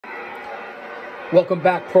Welcome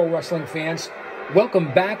back, pro wrestling fans.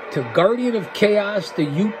 Welcome back to Guardian of Chaos, the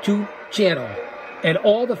YouTube channel. And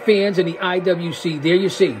all the fans in the IWC, there you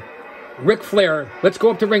see Ric Flair. Let's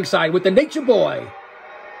go up to ringside with the Nature Boy.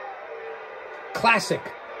 Classic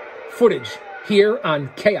footage here on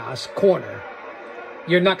Chaos Corner.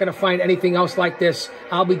 You're not going to find anything else like this.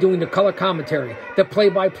 I'll be doing the color commentary, the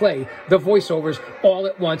play-by-play, the voiceovers all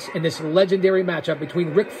at once in this legendary matchup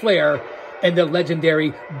between Ric Flair and the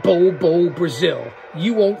legendary Bobo Brazil.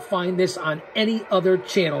 You won't find this on any other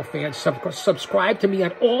channel, fans. Subscribe to me on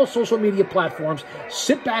all social media platforms.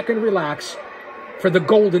 Sit back and relax for the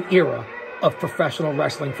golden era of professional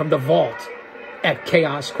wrestling from the vault at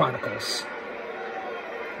Chaos Chronicles.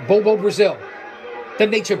 Bobo Brazil, the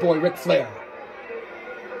Nature Boy Ric Flair.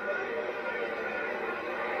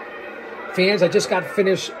 Fans, I just got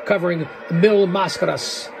finished covering Mil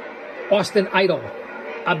Máscaras, Austin Idol,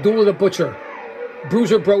 Abdullah the Butcher,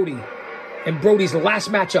 Bruiser Brody, and Brody's last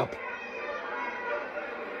matchup.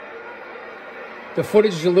 The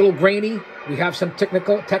footage is a little grainy. We have some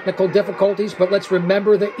technical difficulties, but let's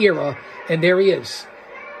remember the era. And there he is,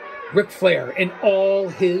 Ric Flair in all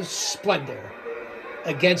his splendor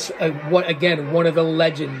against, one of the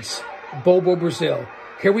legends, Bobo Brazil.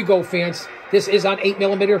 Here we go, fans. This is on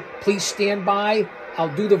 8mm. Please stand by.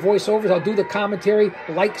 I'll do the voiceovers. I'll do the commentary.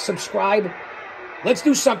 Like, subscribe. Let's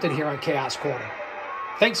do something here on Chaos Corner.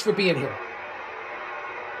 Thanks for being here.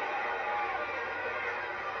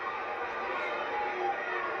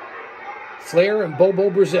 Flair and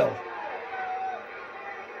Bobo Brazil.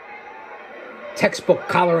 Textbook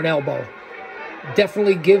collar and elbow.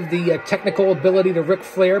 Definitely give the technical ability to Ric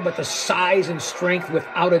Flair, but the size and strength,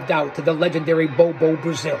 without a doubt, to the legendary Bobo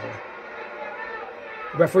Brazil.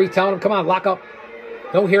 Referee telling him, come on, lock up.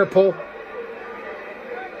 No hair pull.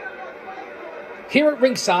 Here at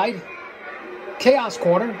ringside, Chaos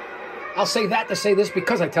Corner, I'll say that to say this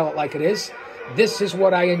because I tell it like it is. This is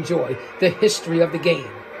what I enjoy, the history of the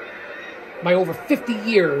game. My over 50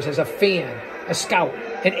 years as a fan, a scout,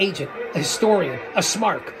 an agent, a historian, a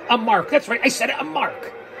smark, a mark. That's right, I said it, a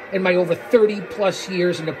mark. And my over 30-plus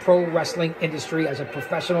years in the pro wrestling industry as a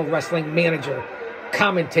professional wrestling manager,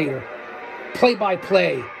 commentator,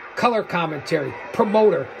 play-by-play, color commentary,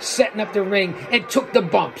 promoter, setting up the ring, and took the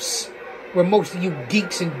bumps, where most of you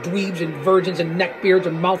geeks and dweebs and virgins and neckbeards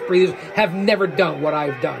and mouth breathers have never done what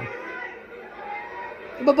I've done.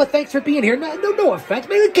 But thanks for being here. No offense,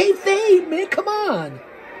 man. The kayfabe, man. Come on.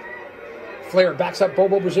 Flair backs up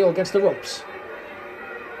Bobo Brazil against the ropes.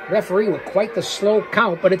 Referee with quite the slow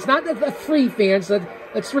count, but it's not a 3, fans.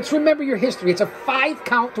 Let's remember your history. It's a 5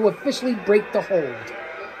 count to officially break the hold.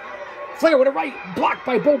 Flair with a right, blocked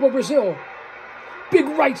by Bobo Brazil. Big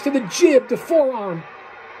rights to the jib, the forearm.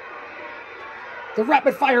 The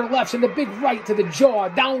rapid-fire lefts and the big right to the jaw.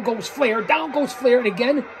 Down goes Flair, and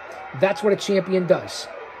again, that's what a champion does.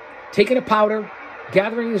 Taking a powder,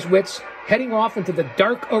 gathering his wits, heading off into the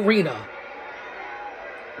dark arena.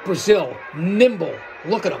 Brazil, nimble,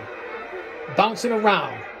 look at him, bouncing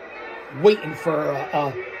around, waiting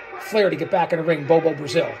for Flair to get back in the ring, Bobo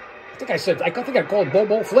Brazil. I think I called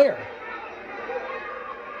Bobo Flair.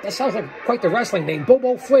 That sounds like quite the wrestling name,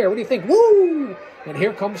 Bobo Flair. What do you think? Woo! And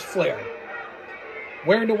here comes Flair.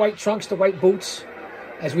 Wearing the white trunks, the white boots.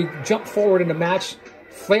 As we jump forward in the match,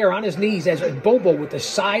 Flair on his knees as Bobo with the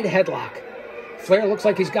side headlock. Flair looks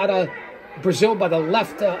like he's got a Brazil by the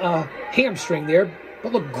left hamstring there.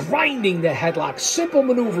 But look, grinding the headlock. Simple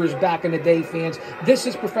maneuvers back in the day, fans. This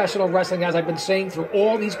is professional wrestling, as I've been saying through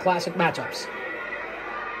all these classic matchups.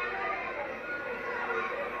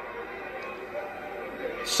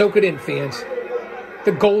 Soak it in, fans.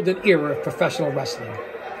 The golden era of professional wrestling.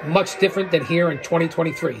 Much different than here in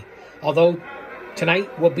 2023. Although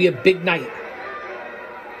tonight will be a big night.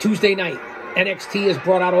 Tuesday night, NXT has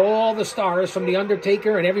brought out all the stars from The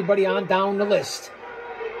Undertaker and everybody on down the list.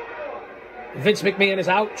 Vince McMahon is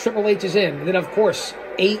out, Triple H is in. And then, of course,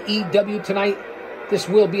 AEW tonight. This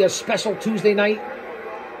will be a special Tuesday night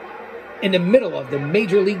in the middle of the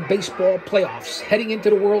Major League Baseball playoffs, heading into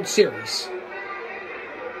the World Series.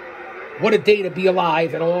 What a day to be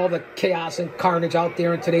alive and all the chaos and carnage out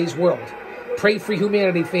there in today's world. Pray for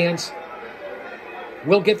humanity, fans.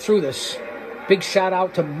 We'll get through this. Big shout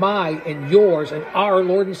out to my and yours and our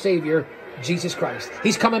Lord and Savior, Jesus Christ.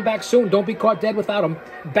 He's coming back soon. Don't be caught dead without him.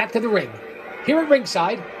 Back to the ring. Here at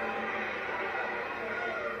ringside,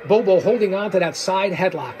 Bobo holding on to that side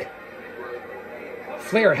headlock.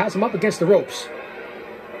 Flair has him up against the ropes.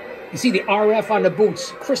 You see the RF on the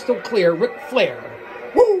boots. Crystal clear. Ric Flair.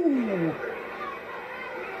 Woo!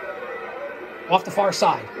 Off the far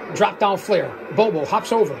side. Drop down Flair. Bobo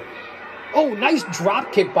hops over. Oh, nice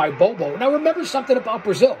drop kick by Bobo. Now remember something about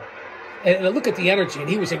Brazil. And look at the energy, and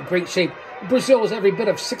he was in great shape. Brazil is every bit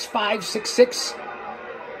of 6'5",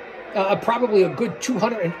 6'6", probably a good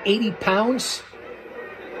 280 pounds.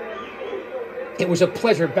 It was a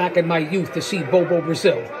pleasure back in my youth to see Bobo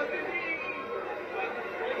Brazil.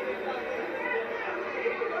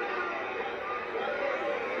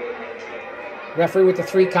 Referee with the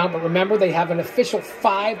 3 count, but remember they have an official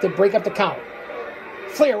 5 to break up the count.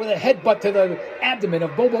 Flair with a headbutt to the abdomen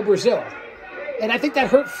of Bobo Brazil. And I think that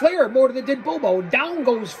hurt Flair more than it did Bobo. Down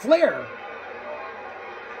goes Flair.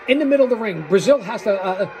 In the middle of the ring, Brazil has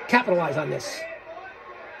to capitalize on this.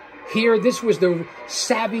 Here, this was the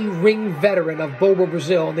savvy ring veteran of Bobo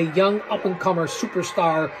Brazil and the young up-and-comer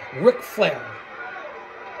superstar Ric Flair.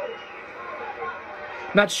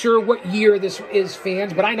 Not sure what year this is,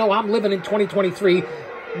 fans, but I know I'm living in 2023,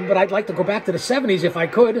 but I'd like to go back to the 70s if I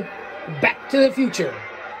could. Back to the future.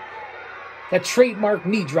 That trademark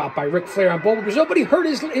knee drop by Ric Flair on Bobo Brazil, but he hurt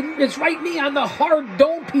his right knee on the hard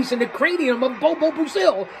dome piece in the cranium of Bobo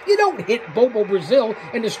Brazil. You don't hit Bobo Brazil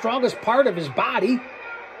in the strongest part of his body,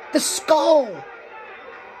 the skull.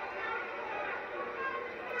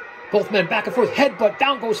 Both men back and forth, headbutt,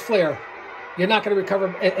 down goes Flair. You're not going to recover.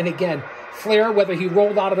 And again, Flair, whether he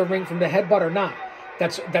rolled out of the ring from the headbutt or not,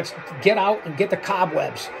 that's get out and get the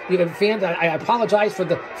cobwebs. You know, fans, I apologize for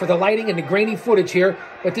the lighting and the grainy footage here,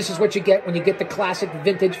 but this is what you get when you get the classic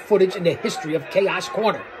vintage footage in the history of Chaos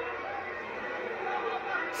Corner.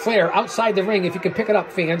 Flair outside the ring, if you can pick it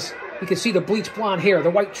up, fans, you can see the bleach blonde hair, the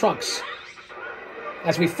white trunks.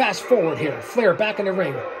 As we fast forward here, Flair back in the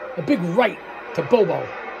ring, a big right to Bobo,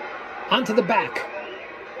 onto the back,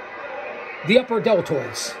 the upper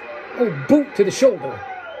deltoids, oh, boot to the shoulder.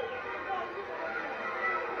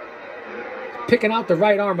 Picking out the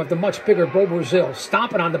right arm of the much bigger Bobo Brazil,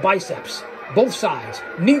 stomping on the biceps, both sides,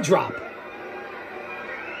 knee drop,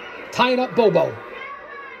 tying up Bobo.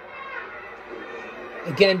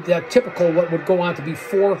 Again, the typical what would go on to be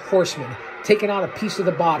 4 horsemen, taking out a piece of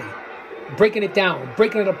the body, breaking it down,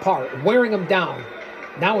 breaking it apart, wearing them down,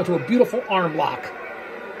 now into a beautiful arm lock.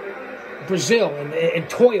 Brazil and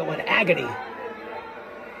toil and agony.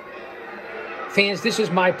 Fans, this is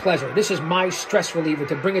my pleasure. This is my stress reliever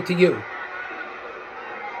to bring it to you.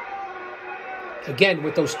 Again,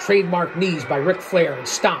 with those trademark knees by Ric Flair and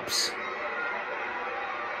stomps.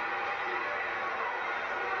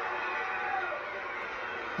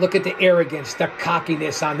 Look at the arrogance, the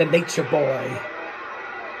cockiness on the Nature Boy.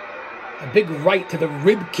 A big right to the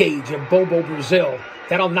rib cage of Bobo Brazil.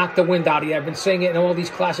 That'll knock the wind out of you. I've been saying it in all these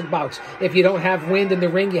classic bouts. If you don't have wind in the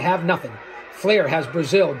ring, you have nothing. Flair has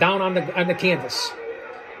Brazil down on the canvas,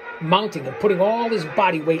 mounting and putting all his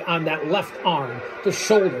body weight on that left arm, the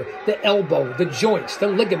shoulder, the elbow, the joints, the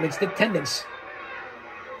ligaments, the tendons.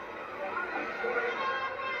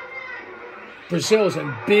 Brazil's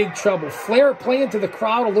in big trouble. Flair playing to the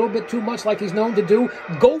crowd a little bit too much like he's known to do.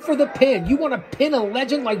 Go for the pin. You want to pin a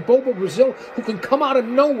legend like Bobo Brazil who can come out of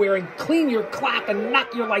nowhere and clean your clock and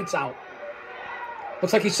knock your lights out.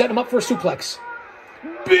 Looks like he's setting him up for a suplex.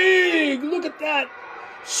 Big! Look at that.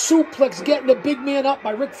 Suplex getting the big man up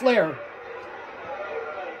by Ric Flair.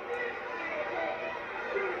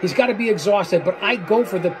 He's got to be exhausted, but I go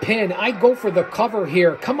for the pin. I go for the cover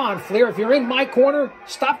here. Come on, Flair. If you're in my corner,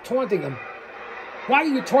 stop taunting him. Why are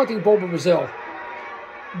you taunting Bobo Brazil?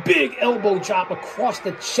 Big elbow drop across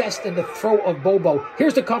the chest and the throat of Bobo.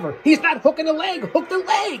 Here's the cover. He's not hooking the leg. Hook the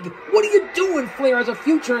leg. What are you doing, Flair, as a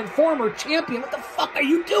future and former champion? What the fuck are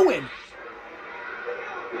you doing?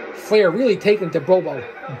 Flair really taking to Bobo.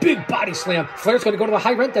 Big body slam. Flair's going to go to the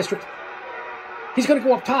high rent district. He's going to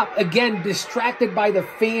go up top. Again, distracted by the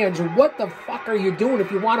fans. What the fuck are you doing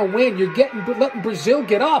if you want to win? You're letting Brazil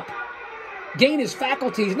get up. Gain his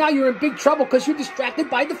faculties. Now you're in big trouble because you're distracted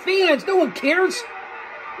by the fans. No one cares.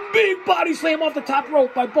 Big body slam off the top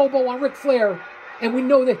rope by Bobo on Ric Flair. And we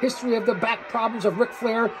know the history of the back problems of Ric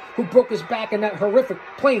Flair, who broke his back in that horrific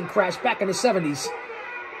plane crash back in the 70s.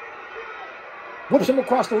 Whips him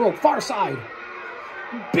across the rope, far side.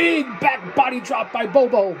 Big back body drop by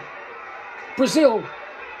Bobo. Brazil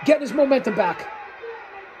getting his momentum back.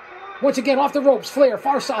 Once again, off the ropes, Flair,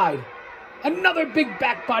 far side. Another big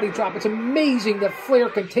back body drop. It's amazing that Flair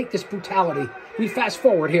can take this brutality. We fast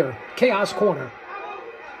forward here. Chaos Corner.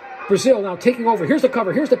 Brazil now taking over. Here's the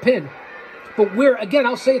cover. Here's the pin. But where, again,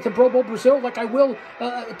 I'll say it to Bobo Brazil like I will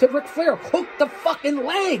to Ric Flair. Hook the fucking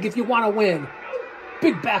leg if you want to win.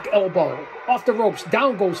 Big back elbow. Off the ropes.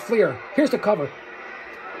 Down goes Flair. Here's the cover.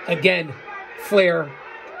 Again, Flair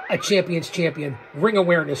a champion's champion. Ring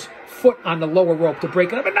awareness. Foot on the lower rope to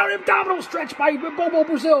break it up. And now an abdominal stretch by Bobo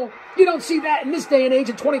Brazil. You don't see that in this day and age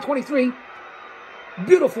in 2023.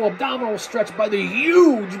 Beautiful abdominal stretch by the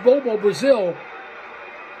huge Bobo Brazil.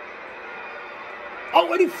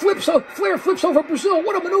 Oh, and he flips. Flair flips over Brazil.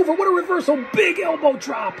 What a maneuver. What a reversal. Big elbow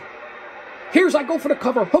drop. Here's I go for the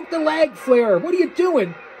cover. Hook the leg, Flair. What are you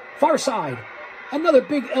doing? Far side. Another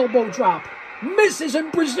big elbow drop. Misses,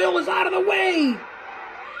 and Brazil is out of the way.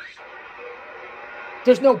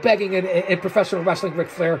 There's no begging in professional wrestling, Ric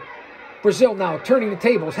Flair. Brazil now turning the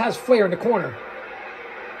tables. Has Flair in the corner.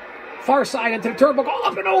 Far side into the turnbuckle.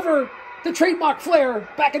 Up and over. The trademark Flair.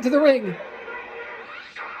 Back into the ring.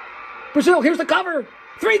 Brazil, here's the cover.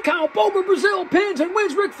 3 count. Bobo Brazil pins and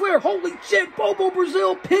wins Ric Flair. Holy shit. Bobo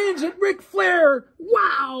Brazil pins and Ric Flair.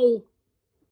 Wow.